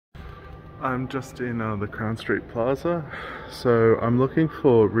I'm just in the Crown Street Plaza, so I'm looking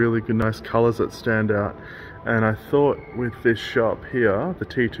for really good, nice colours that stand out. And I thought with this shop here, the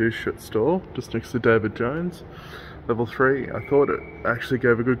T2 Shit store, just next to David Jones, level 3, I thought it actually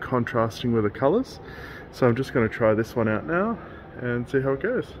gave a good contrasting with the colours. So I'm just going to try this one out now and see how it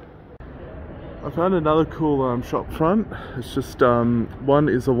goes. I found another cool shop front. It's just one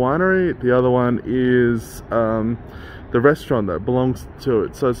is a winery, the other one is the restaurant that belongs to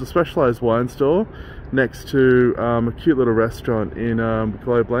it. So it's a specialised wine store next to a cute little restaurant in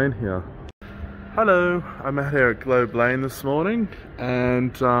Globe Lane here. Hello, I'm out here at Globe Lane this morning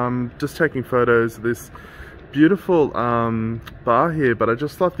and just taking photos of this beautiful bar here, but I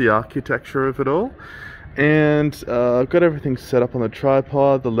just love the architecture of it all. And I've got everything set up on the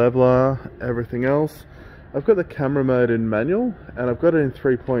tripod, the leveler, everything else. I've got the camera mode in manual and I've got it in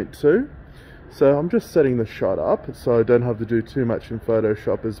 3.2. So I'm just setting the shot up so I don't have to do too much in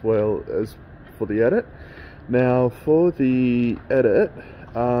Photoshop as well as for the edit. Now for the edit,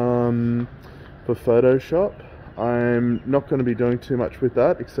 for Photoshop, I'm not going to be doing too much with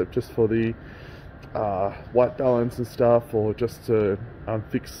that except just for the white balance and stuff, or just to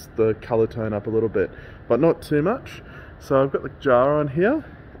fix the color tone up a little bit, but not too much. So I've got the jar on here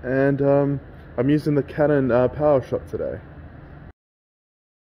and I'm using the Canon PowerShot today.